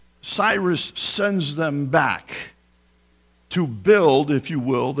Cyrus sends them back to build, if you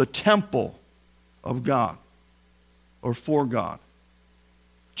will, the temple of God or for God.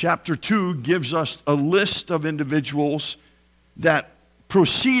 Chapter 2 gives us a list of individuals that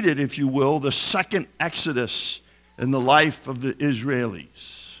proceeded, if you will, the second Exodus in the life of the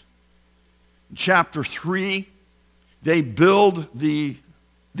Israelis. In chapter 3, they build the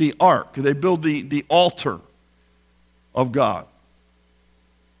ark. They build the altar of God.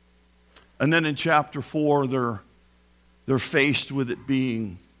 And then in chapter 4, they're faced with it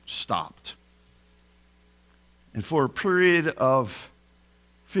being stopped. And for a period of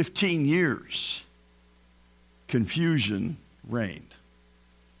 15 years, confusion reigned.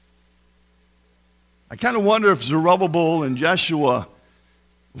 I kind of wonder if Zerubbabel and Jeshua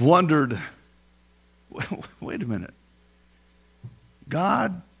wondered, wait a minute.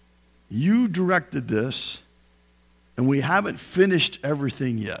 God, you directed this, and we haven't finished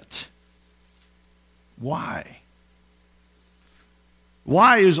everything yet. Why?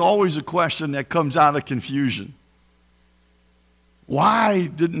 Why is always a question that comes out of confusion. Why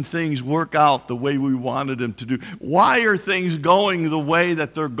didn't things work out the way we wanted them to do? Why are things going the way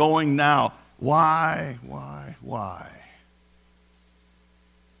that they're going now? Why?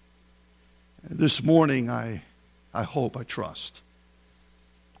 This morning, I hope, I trust,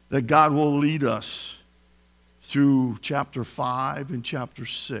 that God will lead us through chapter 5 and chapter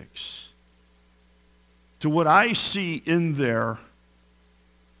 6 to what I see in there,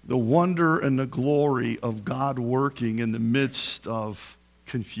 the wonder and the glory of God working in the midst of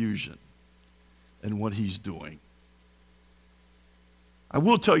confusion and what he's doing. I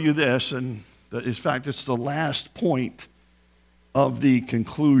will tell you this, and in fact, it's the last point of the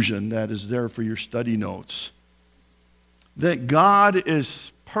conclusion that is there for your study notes, that God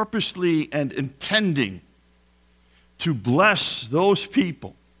is purposely and intending to bless those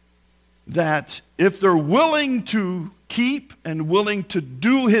people that if they're willing to keep and willing to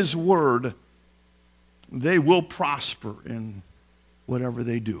do his word, they will prosper in whatever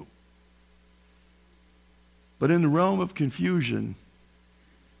they do. But in the realm of confusion,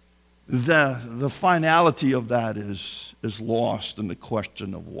 the finality of that is lost in the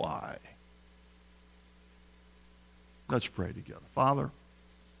question of why. Let's pray together. Father,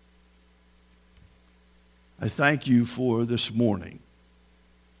 I thank you for this morning.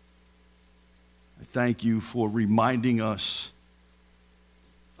 I thank you for reminding us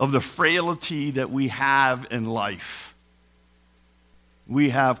of the frailty that we have in life.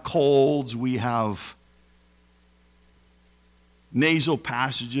 We have colds, we have nasal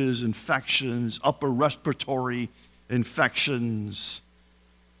passages, infections, upper respiratory infections.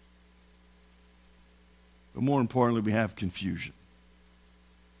 But more importantly, we have confusion.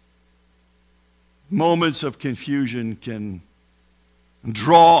 Moments of confusion can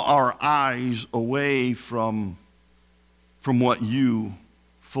draw our eyes away from what you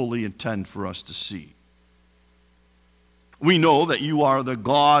fully intend for us to see. We know that you are the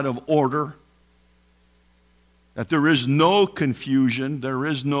God of order, that there is no confusion, there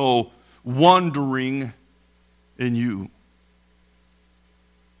is no wandering in you.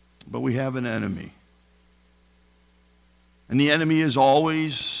 But we have an enemy. And the enemy is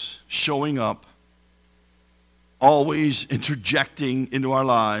always showing up, always interjecting into our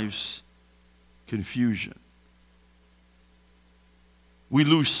lives confusion. We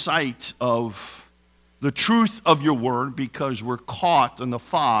lose sight of the truth of your word because we're caught in the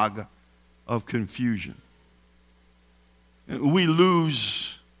fog of confusion. We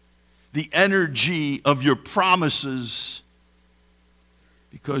lose the energy of your promises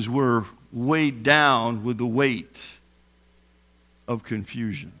because we're weighed down with the weight of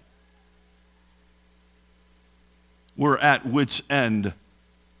confusion. We're at wit's end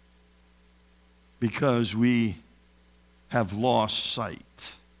because we have lost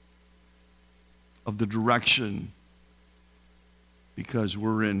sight of the direction because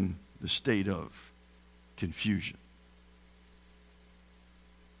we're in the state of confusion.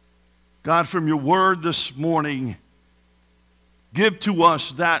 God, from your word this morning, give to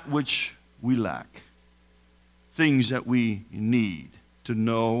us that which we lack, things that we need to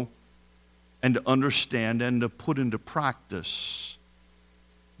know and to understand and to put into practice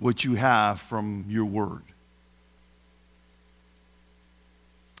what you have from your word.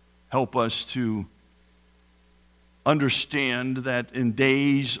 Help us to understand that in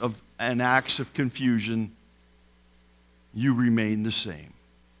days of and acts of confusion, you remain the same.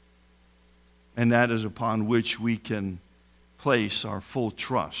 And that is upon which we can place our full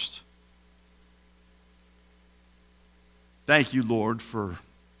trust. Thank you, Lord, for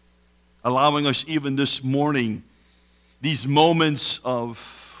allowing us even this morning these moments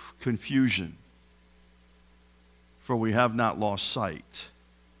of confusion, for we have not lost sight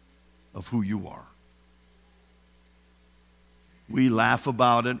of who you are. We laugh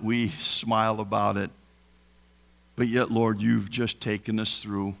about it, we smile about it, but yet, Lord, you've just taken us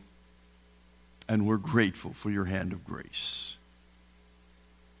through, and we're grateful for your hand of grace.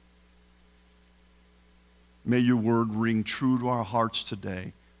 May your word ring true to our hearts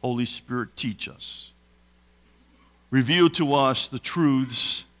today. Holy Spirit, teach us. Reveal to us the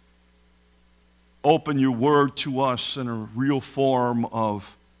truths. Open your word to us in a real form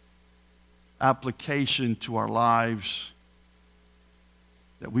of application to our lives,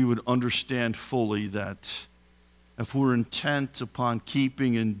 that we would understand fully that if we're intent upon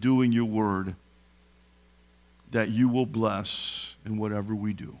keeping and doing your word, that you will bless in whatever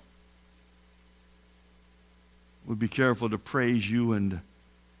we do. We'll be careful to praise you and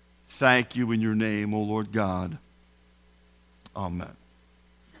thank you in your name, O Lord God. Amen.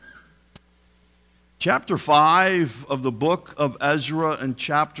 Chapter 5 of the book of Ezra and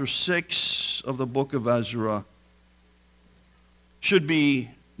chapter 6 of the book of Ezra should be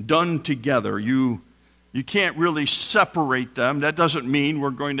done together. You can't really separate them. That doesn't mean we're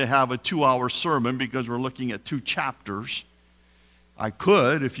going to have a 2-hour sermon because we're looking at 2 chapters. I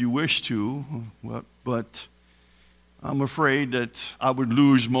could if you wish to, but I'm afraid that I would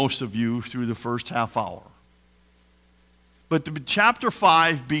lose most of you through the first half hour. But chapter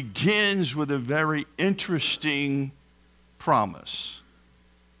 5 begins with a very interesting promise.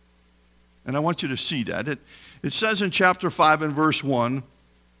 And I want you to see that. It says in chapter 5 and verse 1,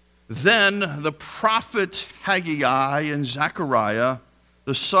 "Then the prophet Haggai and Zechariah,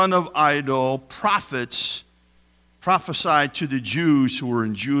 the son of Iddo, prophets, prophesied to the Jews who were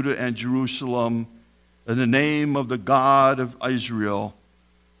in Judah and Jerusalem in the name of the God of Israel,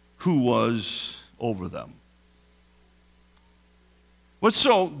 who was over them." What's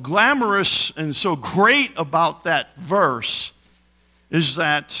so glamorous and so great about that verse is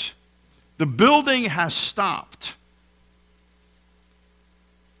that the building has stopped.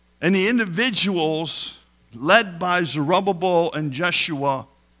 And the individuals led by Zerubbabel and Jeshua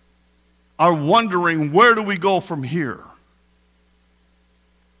are wondering, where do we go from here?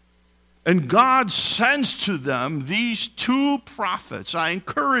 And God sends to them these 2 prophets. I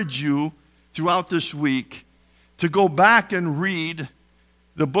encourage you throughout this week to go back and read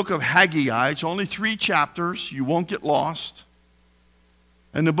the book of Haggai. It's only 3 chapters. You won't get lost.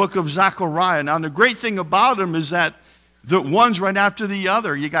 And the book of Zechariah. Now, the great thing about them is that the one's right after the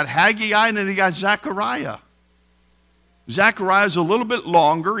other. You got Haggai and then you got Zechariah. Zechariah is a little bit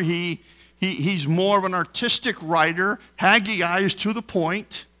longer. He's more of an artistic writer. Haggai is to the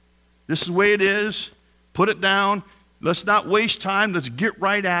point. This is the way it is. Put it down. Let's not waste time. Let's get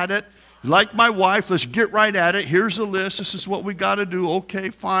right at it. Like my wife, let's get right at it. Here's the list. This is what we got to do. Okay,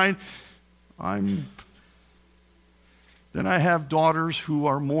 fine. Then I have daughters who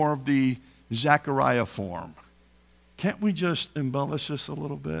are more of the Zechariah form. Can't we just embellish this a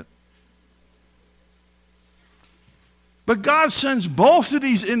little bit? But God sends both of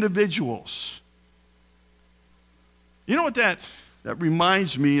these individuals. You know what that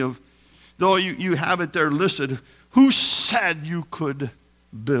reminds me of? Though you have it there listed, who said you could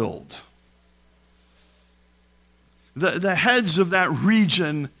build? The heads of that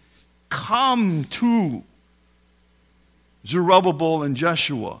region come to Zerubbabel and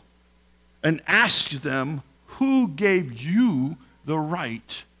Jeshua and ask them, who gave you the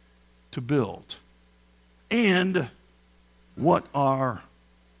right to build? And what are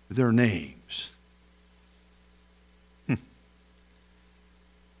their names?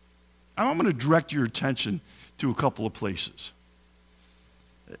 I'm going to direct your attention to a couple of places.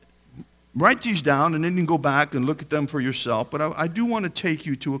 Write these down, and then you can go back and look at them for yourself. But I do want to take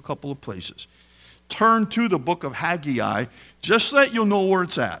you to a couple of places. Turn to the book of Haggai, just so that you'll know where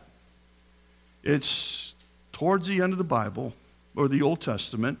it's at. It's towards the end of the Bible, or the Old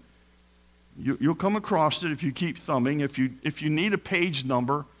Testament. You'll come across it if you keep thumbing. If you need a page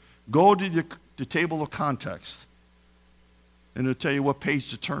number, go to the table of context, and it'll tell you what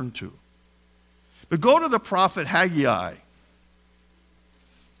page to turn to. But go to the prophet Haggai.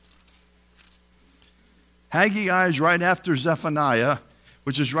 Haggai is right after Zephaniah,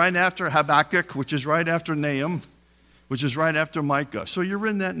 which is right after Habakkuk, which is right after Nahum, which is right after Micah. So you're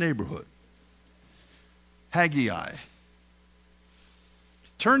in that neighborhood. Haggai.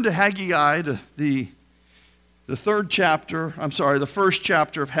 Turn to Haggai, to the first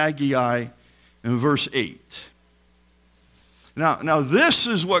chapter of Haggai in verse 8. Now this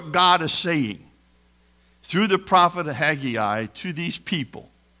is what God is saying through the prophet Haggai to these people.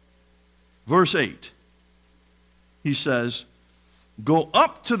 Verse 8. He says, go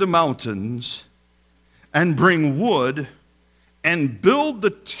up to the mountains and bring wood and build the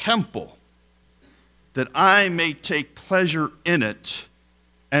temple, that I may take pleasure in it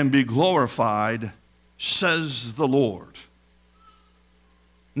and be glorified, says the Lord.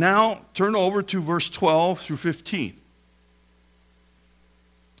 Now, turn over to verse 12 through 15.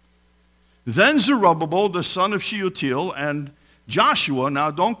 Then Zerubbabel, the son of Shealtiel, and Joshua,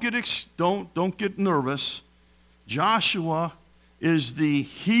 now don't get nervous. Joshua is the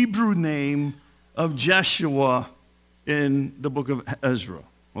Hebrew name of Jeshua in the book of Ezra,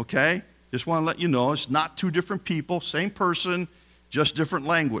 okay? Just want to let you know, it's not two different people, same person, just different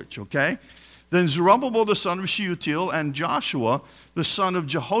language, okay? Then Zerubbabel, the son of Shealtiel, and Joshua, the son of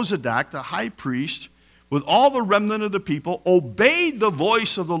Jehozadak, the high priest, with all the remnant of the people, obeyed the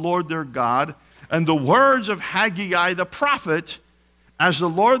voice of the Lord their God and the words of Haggai the prophet, as the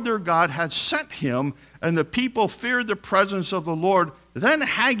Lord their God had sent him, and the people feared the presence of the Lord. Then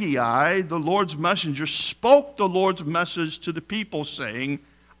Haggai, the Lord's messenger, spoke the Lord's message to the people, saying,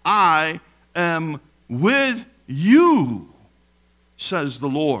 I am with you, says the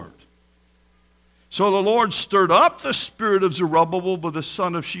Lord. So the Lord stirred up the spirit of Zerubbabel, the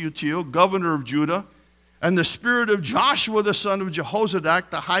son of Shealtiel, governor of Judah, and the spirit of Joshua, the son of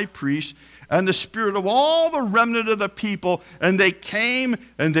Jehozadak, the high priest, and the spirit of all the remnant of the people. And they came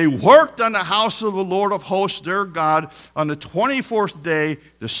and they worked on the house of the Lord of hosts, their God, on the 24th day,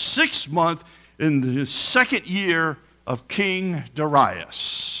 the 6th month, in the 2nd year of King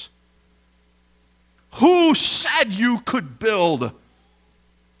Darius. Who said you could build?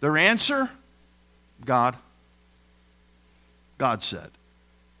 Their answer? God. God said.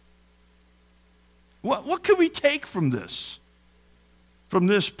 What can we take from this? From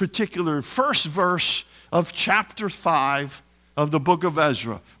this particular first verse of chapter 5 of the book of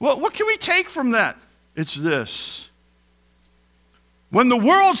Ezra. What can we take from that? It's this. When the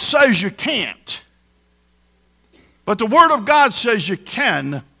world says you can't, but the Word of God says you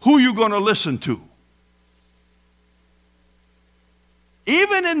can, who are you going to listen to?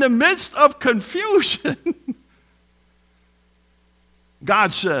 Even in the midst of confusion,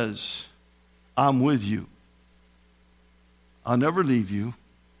 God says, I'm with you. I'll never leave you.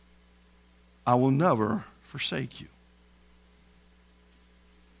 I will never forsake you.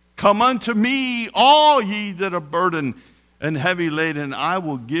 Come unto me, all ye that are burdened and heavy laden, I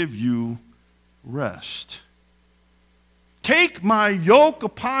will give you rest. Take my yoke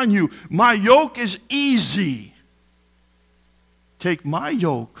upon you. My yoke is easy. Take my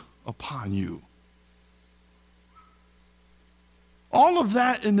yoke upon you. All of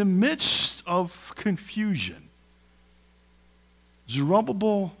that in the midst of confusion.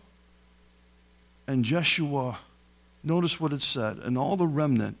 Zerubbabel and Jeshua, notice what it said, and all the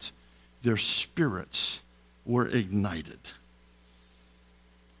remnant, their spirits were ignited.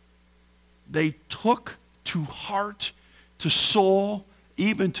 They took to heart, to soul,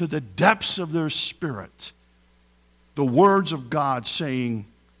 even to the depths of their spirit, the words of God saying,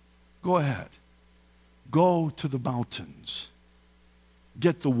 go ahead, go to the mountains,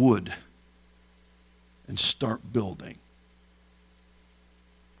 get the wood, and start building.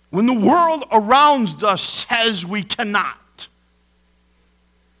 When the world around us says we cannot,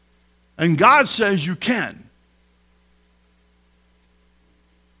 and God says you can,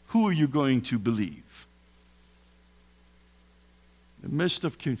 who are you going to believe? In the midst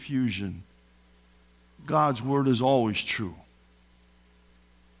of confusion, God's word is always true.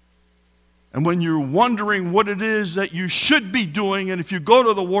 And when you're wondering what it is that you should be doing, and if you go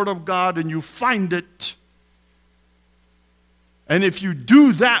to the Word of God and you find it, and if you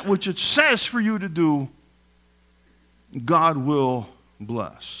do that which it says for you to do, God will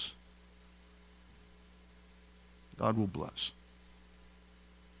bless. God will bless.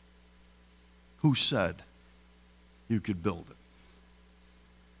 Who said you could build it?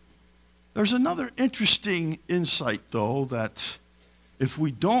 There's another interesting insight, though, that if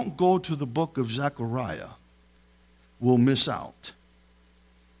we don't go to the book of Zechariah, we'll miss out.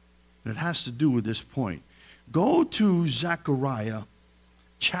 And it has to do with this point. Go to Zechariah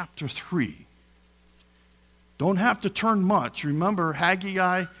chapter 3. Don't have to turn much. Remember,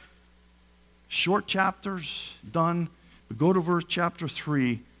 Haggai, short chapters, done. But go to verse chapter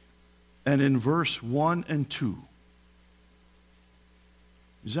 3, and in verse 1 and 2.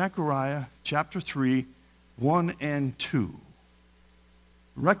 Zechariah chapter 3, 1 and 2.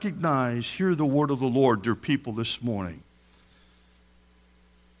 Recognize, hear the word of the Lord, dear people, this morning.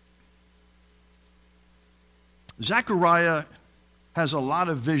 Zechariah has a lot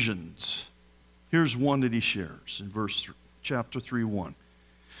of visions. Here's one that he shares in chapter 3, 1.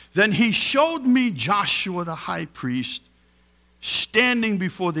 Then he showed me Joshua the high priest standing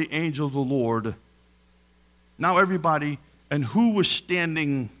before the angel of the Lord. Now everybody, and who was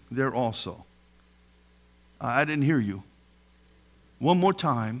standing there also? I didn't hear you. One more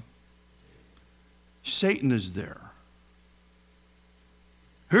time. Satan is there.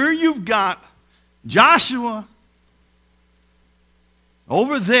 Here you've got Joshua.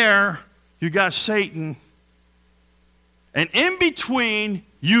 Over there, you got Satan. And in between,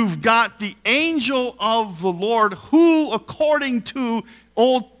 you've got the angel of the Lord who, according to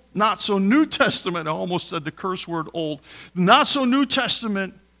Old, not so New Testament, I almost said the curse word old, not so New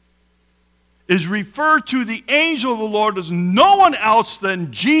Testament, is referred to the angel of the Lord as no one else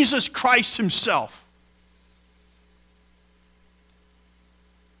than Jesus Christ himself.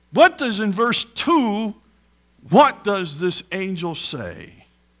 What does in verse 2, what does this angel say?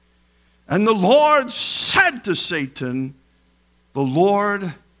 And the Lord said to Satan, the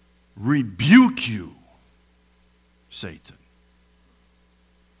Lord rebuke you, Satan.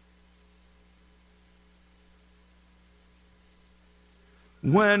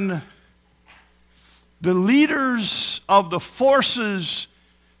 When the leaders of the forces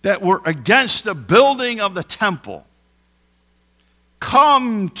that were against the building of the temple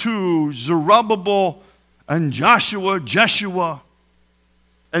come to Zerubbabel and Jeshua,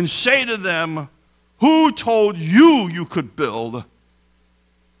 and say to them, who told you you could build?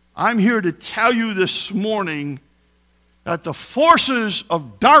 I'm here to tell you this morning that the forces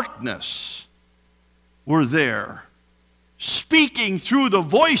of darkness were there, speaking through the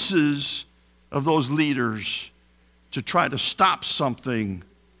voices of those leaders to try to stop something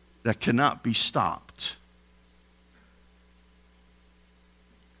that cannot be stopped.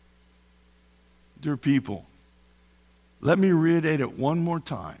 Dear people, let me reiterate it one more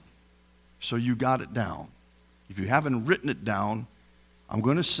time so you got it down. If you haven't written it down, I'm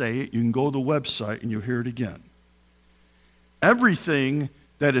going to say it. You can go to the website and you'll hear it again. Everything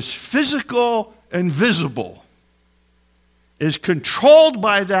that is physical and visible is controlled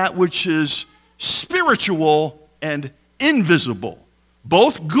by that which is spiritual and invisible,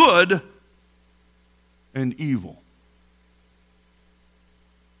 both good and evil.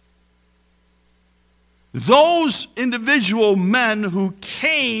 Those individual men who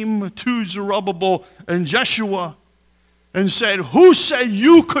came to Zerubbabel and Jeshua and said, who said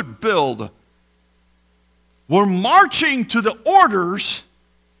you could build? Were marching to the orders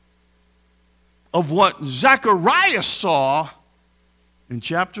of what Zechariah saw in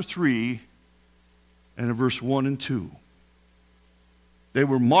chapter 3 and in verse 1 and 2. They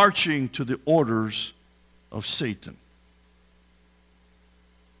were marching to the orders of Satan.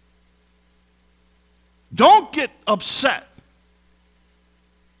 Don't get upset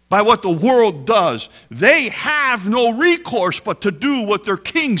by what the world does. They have no recourse but to do what their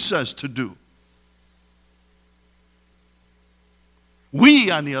king says to do.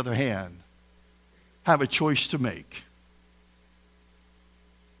 We, on the other hand, have a choice to make.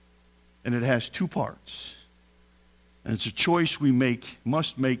 And it has two parts. And it's a choice we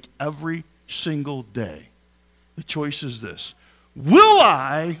must make every single day. The choice is this. Will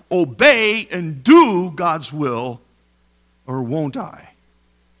I obey and do God's will, or won't I?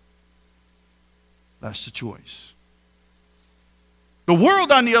 That's the choice. The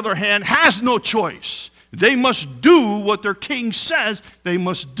world, on the other hand, has no choice. They must do what their king says they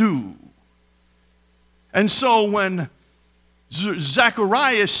must do. And so when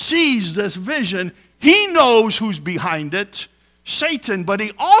Zechariah sees this vision, he knows who's behind it, Satan, but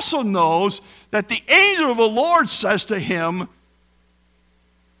he also knows that the angel of the Lord says to him,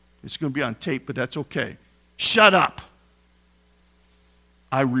 it's going to be on tape, but that's okay. Shut up.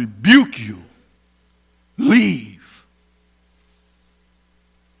 I rebuke you. Leave.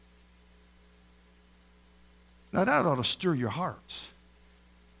 Now that ought to stir your hearts.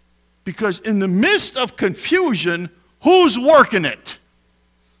 Because in the midst of confusion, who's working it?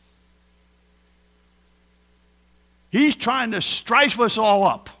 He's trying to strife us all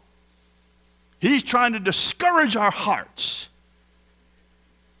up. He's trying to discourage our hearts.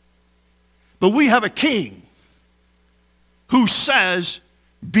 But we have a king who says,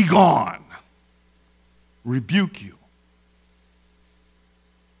 be gone. Rebuke you.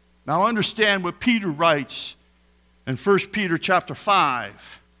 Now understand what Peter writes in 1 Peter chapter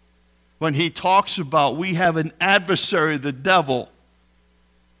 5 when he talks about we have an adversary, the devil,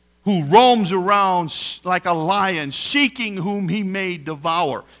 who roams around like a lion, seeking whom he may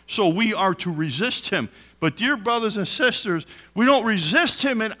devour. So we are to resist him. But dear brothers and sisters, we don't resist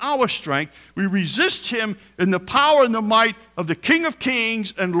him in our strength. We resist him in the power and the might of the King of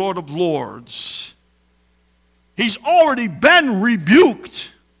Kings and Lord of Lords. He's already been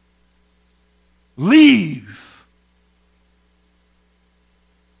rebuked. Leave.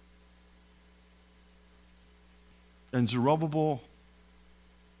 and Zerubbabel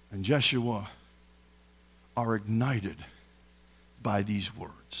and Jeshua are ignited by these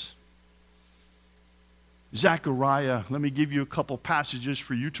words. Zechariah, let me give you a couple passages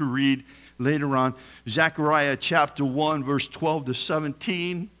for you to read later on. Zechariah chapter 1, verse 12 to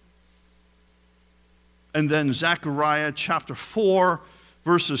 17. And then Zechariah chapter 4,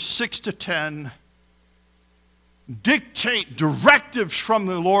 verses 6 to 10. Dictate directives from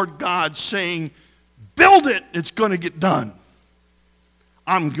the Lord God saying, build it, it's going to get done.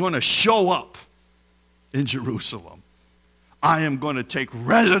 I'm going to show up in Jerusalem. I am going to take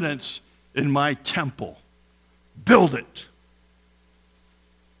residence in my temple. Build it.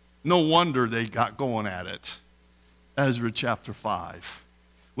 No wonder they got going at it. Ezra chapter 5.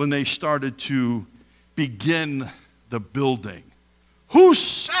 When they started to begin the building. Who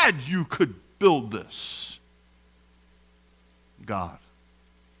said you could build this? God.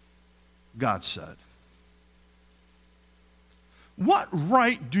 God said. What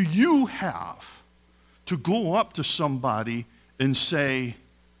right do you have to go up to somebody and say,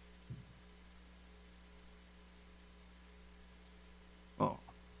 oh,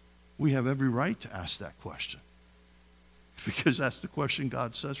 we have every right to ask that question. Because that's the question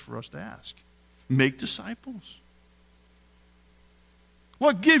God says for us to ask. Make disciples.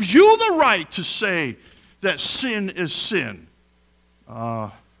 What gives you the right to say that sin is sin?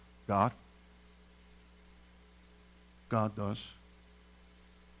 God. God does.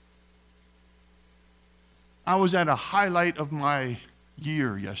 I was at a highlight of my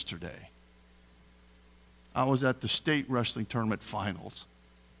year yesterday. I was at the state wrestling tournament finals.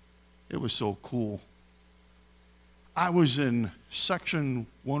 It was so cool. I was in section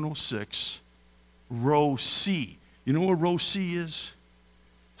 106, row C. You know what row C is?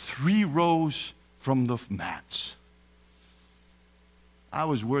 3 rows from the mats. I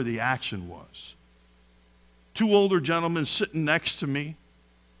was where the action was. 2 older gentlemen sitting next to me.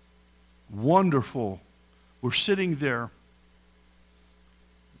 Wonderful. We're sitting there.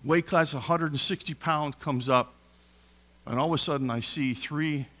 Weight class 160 pounds comes up. And all of a sudden I see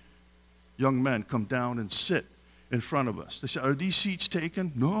 3 young men come down and sit in front of us. They said, are these seats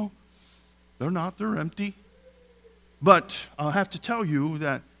taken? No, they're not. They're empty. But I'll have to tell you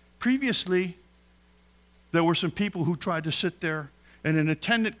that previously there were some people who tried to sit there, and an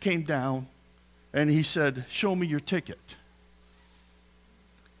attendant came down and he said, show me your ticket.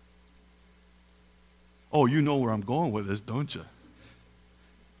 Oh, you know where I'm going with this, don't you?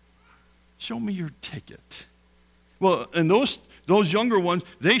 Show me your ticket. Well, and those younger ones,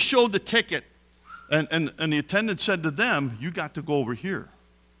 they showed the ticket, and the attendant said to them, you got to go over here.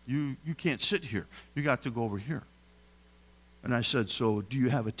 You can't sit here. You got to go over here. And I said, so do you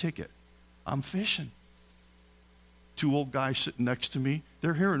have a ticket? I'm fishing. 2 old guys sitting next to me,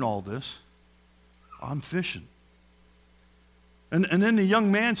 they're hearing all this. I'm fishing. And then the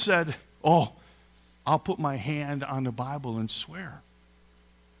young man said, oh, I'll put my hand on the Bible and swear.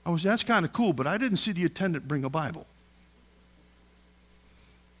 That's kind of cool, but I didn't see the attendant bring a Bible.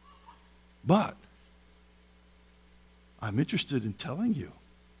 But I'm interested in telling you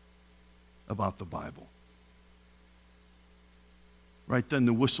about the Bible. Right then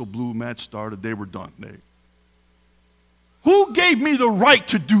the whistle blew, match started, they were done. Who gave me the right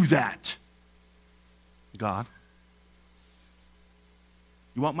to do that? God.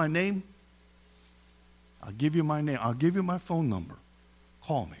 You want my name? I'll give you my name. I'll give you my phone number.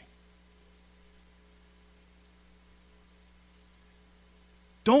 Call me.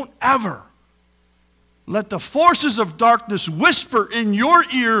 Don't ever let the forces of darkness whisper in your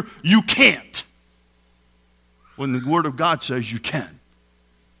ear, you can't, when the Word of God says you can.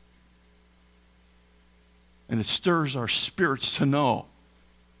 And it stirs our spirits to know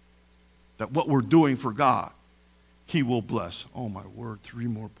that what we're doing for God, He will bless. Oh, my word, 3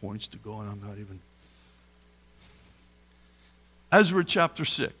 more points to go, and I'm not even. Ezra chapter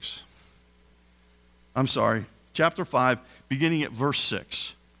 6. I'm sorry, chapter 5, beginning at verse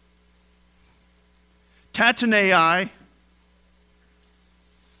 6. Tatanai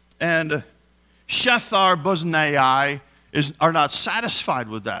and Shethar-boznai are not satisfied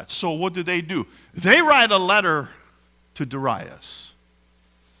with that. So what do? They write a letter to Darius.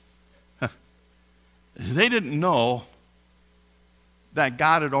 They didn't know that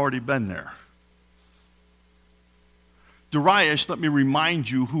God had already been there. Darius, let me remind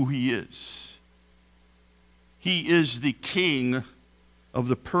you who he is. He is the king of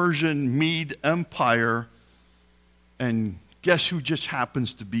the Persian Mede Empire, and guess who just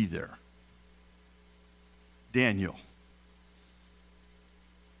happens to be there? Daniel.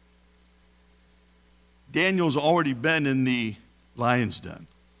 Daniel's already been in the lion's den.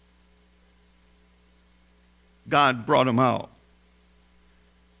 God brought him out.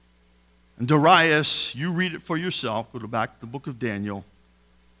 And Darius, you read it for yourself. Go back to the book of Daniel.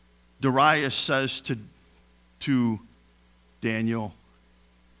 Darius says to Daniel,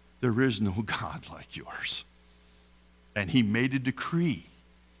 there is no God like yours. And he made a decree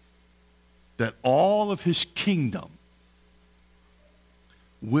that all of his kingdom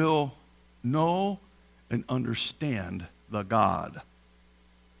will know and understand the God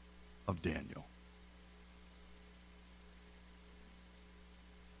of Daniel.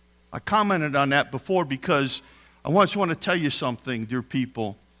 I commented on that before because I just want to tell you something, dear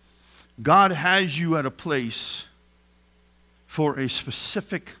people. God has you at a place for a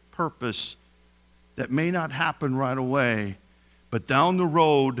specific purpose that may not happen right away, but down the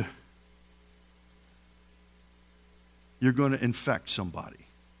road, you're going to infect somebody.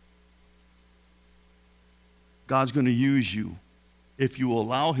 God's going to use you if you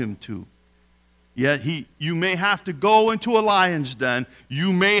allow him to. Yet you may have to go into a lion's den.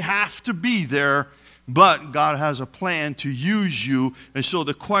 You may have to be there, but God has a plan to use you. And so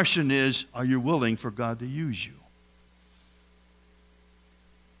the question is, are you willing for God to use you?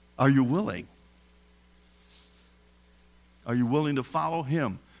 Are you willing? Are you willing to follow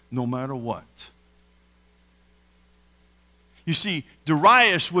him no matter what? You see,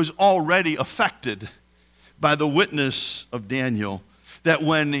 Darius was already affected by the witness of Daniel, that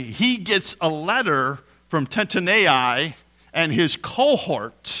when he gets a letter from Tentenai and his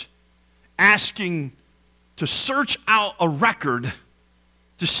cohort asking to search out a record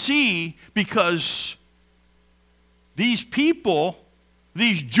to see, because these people,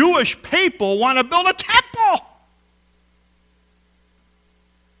 these Jewish people, want to build a temple.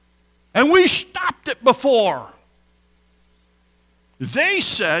 And we stopped it before. They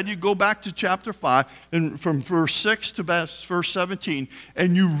said, you go back to chapter 5, and from verse 6 to verse 17,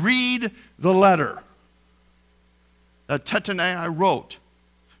 and you read the letter that Tentenai wrote.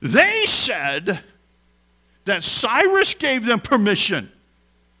 They said that Cyrus gave them permission.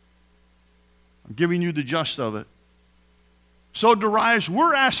 I'm giving you the gist of it. So Darius,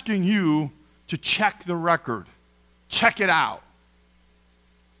 we're asking you to check the record. Check it out.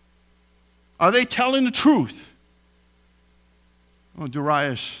 Are they telling the truth? Well,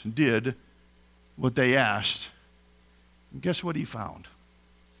 Darius did what they asked. And guess what he found?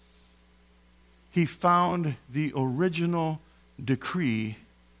 He found the original decree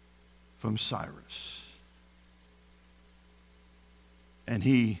from Cyrus. And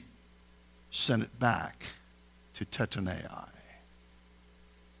he sent it back to Tentenai.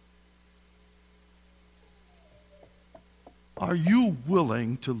 Are you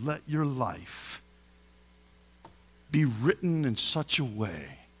willing to let your life be written in such a way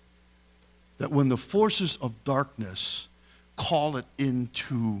that when the forces of darkness call it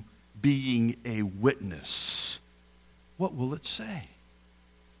into being a witness, what will it say?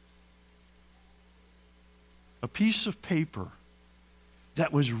 A piece of paper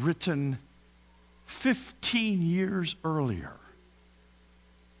that was written 15 years earlier.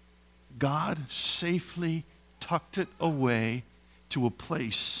 God safely tucked it away to a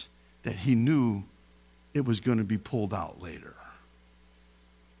place that he knew it was going to be pulled out later.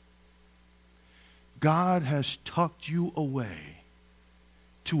 God has tucked you away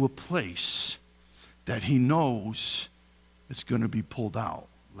to a place that he knows it's going to be pulled out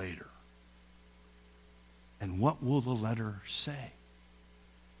later. And what will the letter say?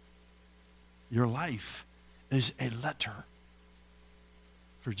 Your life is a letter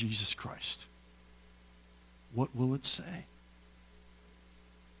for Jesus Christ. What will it say?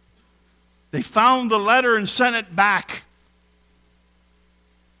 They found the letter and sent it back.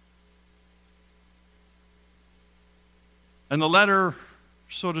 And the letter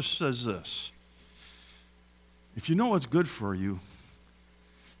sort of says this: if you know what's good for you,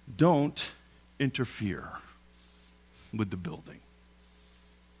 don't interfere with the building.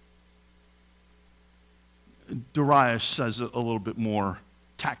 Darius says it a little bit more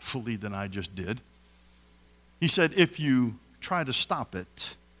tactfully than I just did. He said, if you try to stop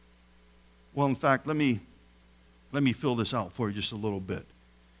it, well, in fact, let me fill this out for you just a little bit.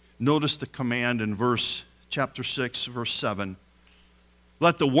 Notice the command in chapter 6, verse 7.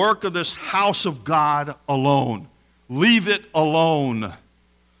 Let the work of this house of God alone. Leave it alone.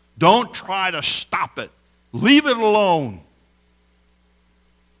 Don't try to stop it. Leave it alone.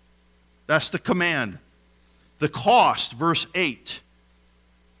 That's the command. The cost, verse 8.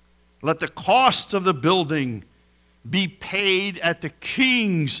 Let the costs of the building be paid at the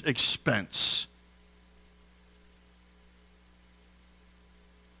king's expense.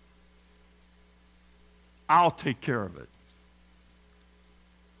 I'll take care of it.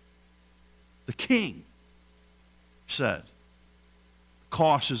 The king. said.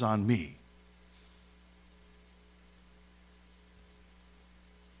 Cost is on me.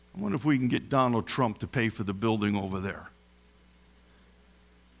 I wonder if we can get Donald Trump to pay for the building over there.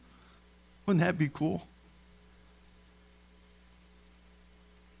 Wouldn't that be cool?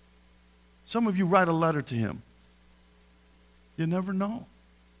 Some of you write a letter to him. You never know.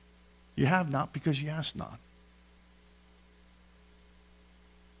 You have not because you ask not.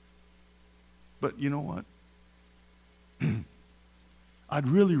 But you know what? I'd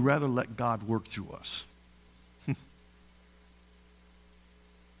really rather let God work through us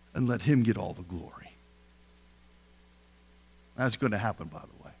and let him get all the glory. That's going to happen, by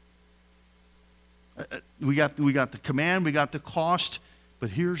the way. We got the command, we got the cost, but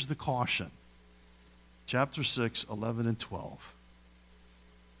here's the caution. Chapter 6, 11 and 12.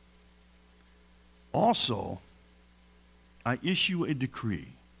 Also, I issue a decree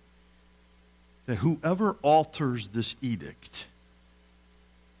that whoever alters this edict,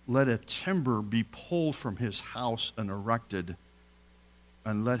 let a timber be pulled from his house and erected,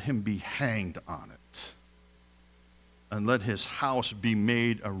 and let him be hanged on it. And let his house be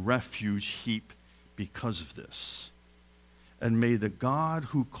made a refuge heap because of this. And may the God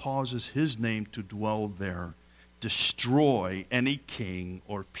who causes his name to dwell there destroy any king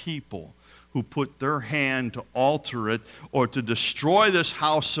or people who put their hand to alter it or to destroy this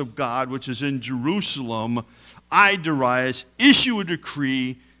house of God which is in Jerusalem. I, Darius, issue a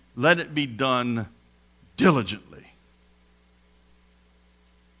decree, let it be done diligently.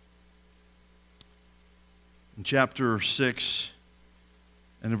 In chapter 6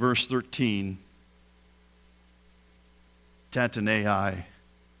 and in verse 13, Tatanai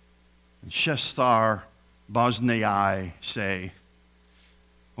and Sheshar Boznai say,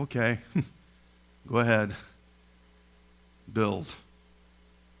 okay, go ahead, build.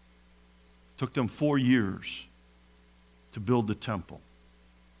 Took them 4 years to build the temple.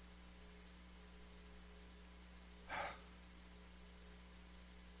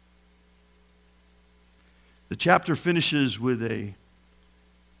 The chapter finishes with a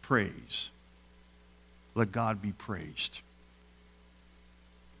praise. Let God be praised.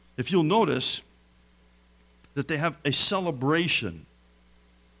 If you'll notice that they have a celebration.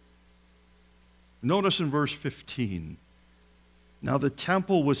 Notice in verse 15. Now the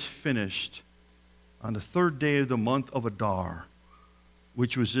temple was finished on the 3rd day of the month of Adar,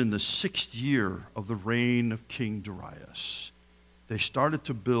 which was in the 6th year of the reign of King Darius. They started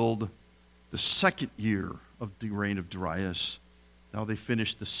to build the 2nd year of the reign of Darius. Now they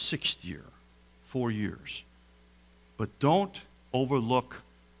finished the 6th year, 4 years. But don't overlook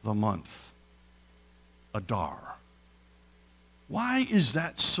the month, Adar. Why is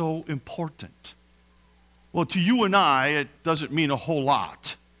that so important? Well, to you and I, it doesn't mean a whole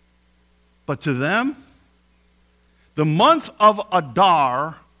lot. But to them, the month of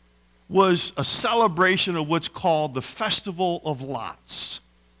Adar was a celebration of what's called the Festival of Lots.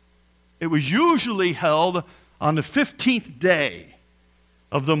 It was usually held on the 15th day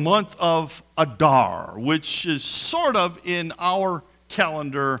of the month of Adar, which is sort of in our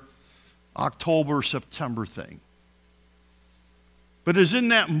calendar, October, September thing. But it's in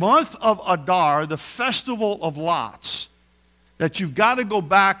that month of Adar, the Festival of Lots, that you've got to go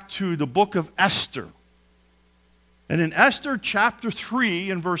back to the book of Esther. And in Esther chapter 3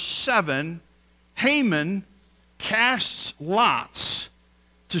 and verse 7, Haman casts lots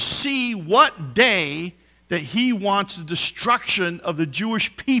to see what day that he wants the destruction of the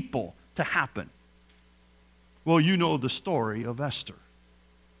Jewish people to happen. Well, you know the story of Esther.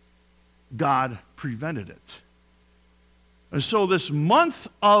 God prevented it. And so this month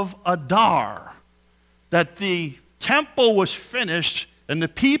of Adar, that the temple was finished and the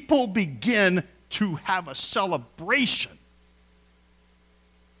people begin to have a celebration,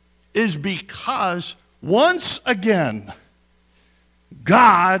 is because once again,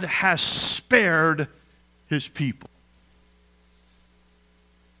 God has spared his people.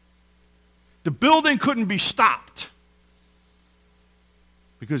 The building couldn't be stopped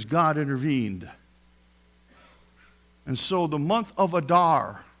because God intervened. And so the month of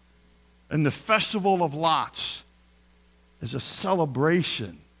Adar and the Festival of Lots is a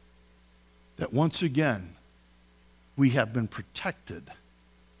celebration that once again we have been protected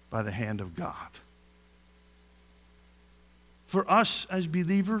by the hand of God. For us as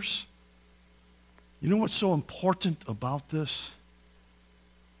believers, you know what's so important about this?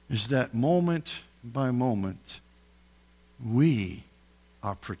 Is that moment by moment, we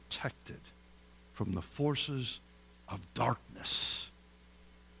are protected from the forces of darkness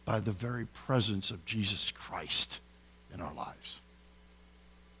by the very presence of Jesus Christ in our lives.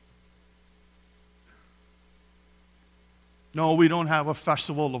 No, we don't have a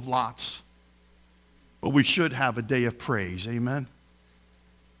festival of lots. But we should have a day of praise. Amen?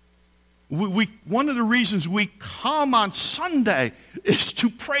 One of the reasons we come on Sunday is to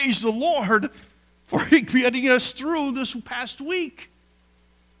praise the Lord for getting us through this past week.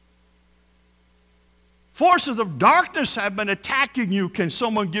 Forces of darkness have been attacking you. Can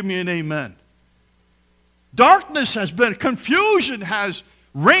someone give me an amen? Darkness has been, confusion has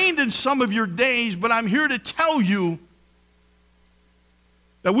reigned in some of your days, but I'm here to tell you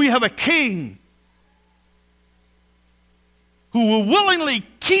that we have a king who will willingly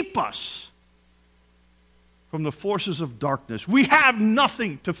keep us from the forces of darkness. We have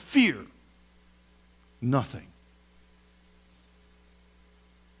nothing to fear. Nothing.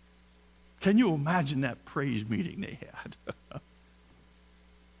 Can you imagine that praise meeting they had?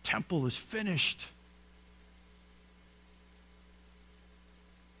 Temple is finished.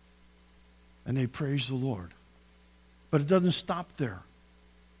 And they praise the Lord. But it doesn't stop there.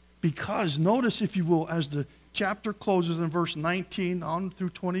 Because notice, if you will, as the chapter closes in verse 19 on through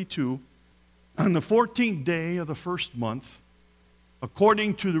 22, on the 14th day of the first month,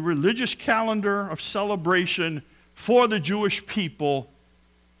 according to the religious calendar of celebration for the Jewish people,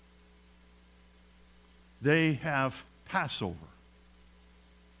 they have Passover.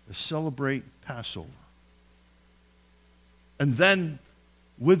 They celebrate Passover. And then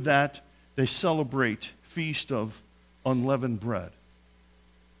with that, they celebrate Feast of Unleavened Bread.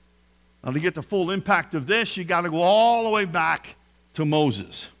 Now, to get the full impact of this, you got to go all the way back to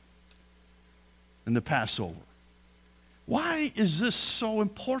Moses and the Passover. Why is this so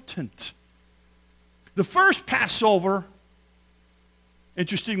important? The first Passover,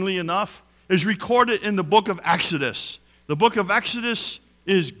 interestingly enough, is recorded in the book of Exodus. The book of Exodus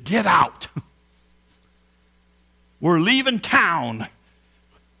is get out. We're leaving town.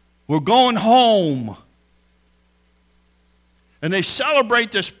 We're going home. And they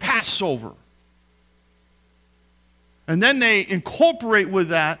celebrate this Passover. And then they incorporate with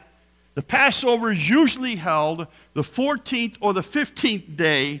that, the Passover is usually held the 14th or the 15th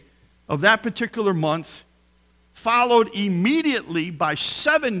day of that particular month, followed immediately by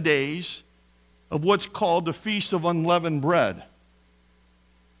 7 days of what's called the Feast of Unleavened Bread.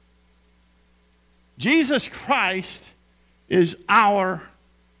 Jesus Christ is our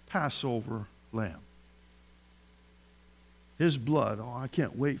Passover lamb. His blood. Oh, I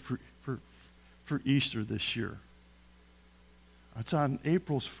can't wait for Easter this year. It's on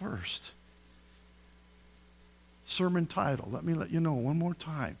April 1st. Sermon title. Let me let you know one more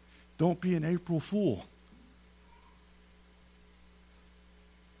time. Don't be an April fool.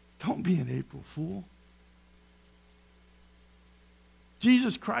 Don't be an April fool.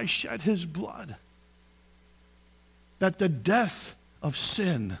 Jesus Christ shed his blood that the death of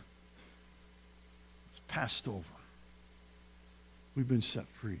sin is passed over. We've been set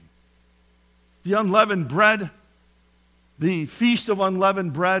free. The unleavened bread, the Feast of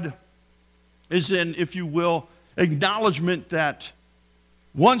Unleavened Bread, is in, if you will, acknowledgement that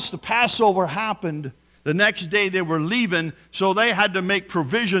once the Passover happened, the next day they were leaving, so they had to make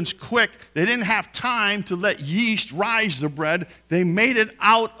provisions quick. They didn't have time to let yeast rise the bread. They made it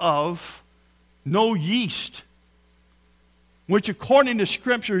out of no yeast, which according to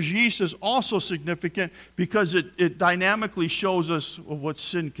Scriptures, yeast is also significant because it dynamically shows us what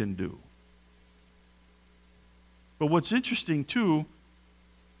sin can do. But what's interesting too,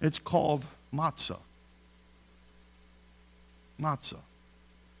 it's called matzah. Matzah.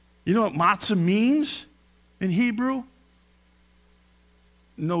 You know what matzah means in Hebrew?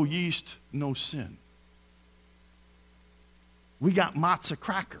 No yeast, no sin. We got matzah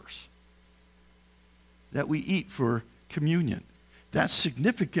crackers that we eat for communion. That's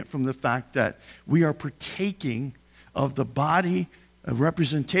significant from the fact that we are partaking of the body, a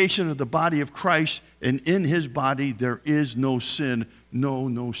representation of the body of Christ, and in his body there is no sin,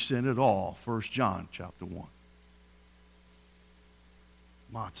 no sin at all. 1 John chapter 1.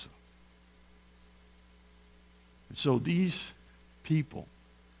 Matzah. And so these people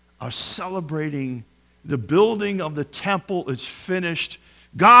are celebrating the building of the temple is finished.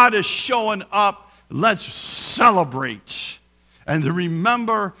 God is showing up. Let's celebrate. And to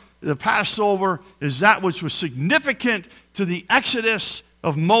remember the Passover is that which was significant to the Exodus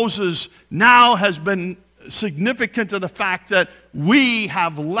of Moses now has been significant to the fact that we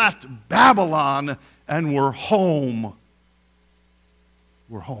have left Babylon and we're home.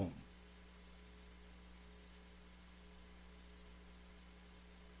 We're home.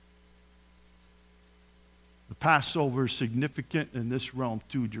 The Passover is significant in this realm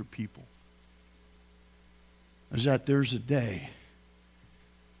too, dear people. Is that there's a day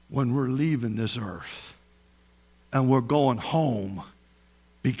when we're leaving this earth and we're going home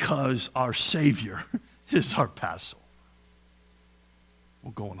because our Savior is our Passover.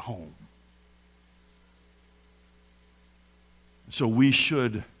 We're going home. So we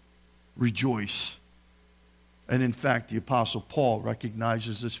should rejoice. And in fact, the Apostle Paul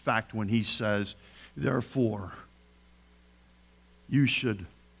recognizes this fact when he says, therefore, you should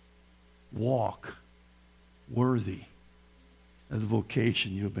walk worthy of the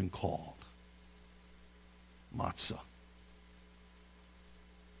vocation you have been called. Matzah.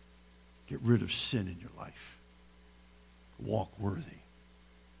 Get rid of sin in your life. Walk worthy.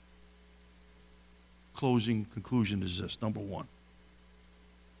 Closing conclusion is this. Number one.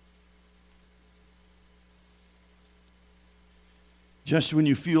 Just when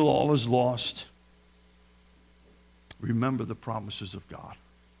you feel all is lost, remember the promises of God.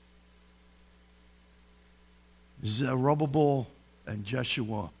 Zerubbabel and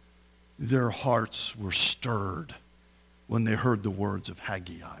Jeshua, their hearts were stirred when they heard the words of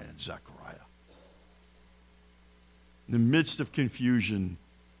Haggai and Zechariah. In the midst of confusion,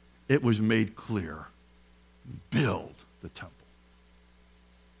 it was made clear, build the temple.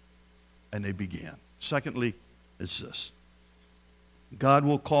 And they began. Secondly, it's this. God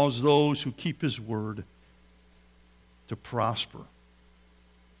will cause those who keep his word to prosper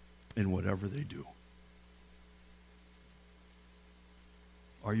in whatever they do.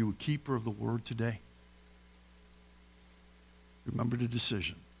 Are you a keeper of the word today? Remember the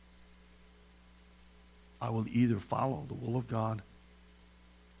decision. I will either follow the will of God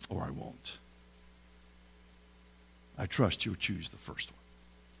or I won't. I trust you'll choose the first one.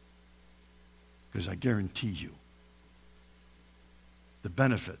 Because I guarantee you, the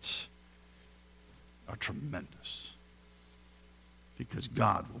benefits are tremendous. Because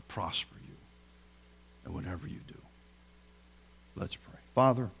God will prosper you in whatever you do. Let's pray.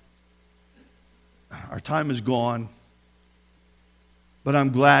 Father, our time is gone, but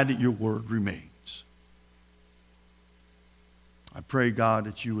I'm glad that your word remains. I pray, God,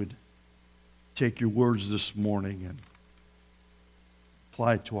 that you would take your words this morning and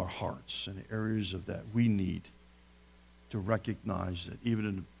apply it to our hearts in the areas of that we need to recognize that even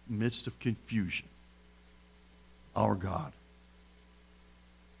in the midst of confusion, our God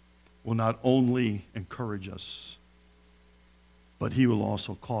will not only encourage us, but he will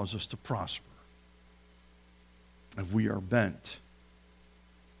also cause us to prosper. If we are bent,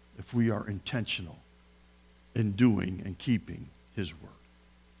 if we are intentional in doing and keeping his word.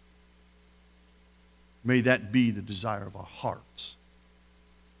 May that be the desire of our hearts,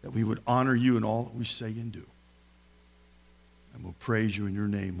 that we would honor you in all that we say and do. And we'll praise you in your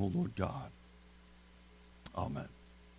name, O Lord God. Amen.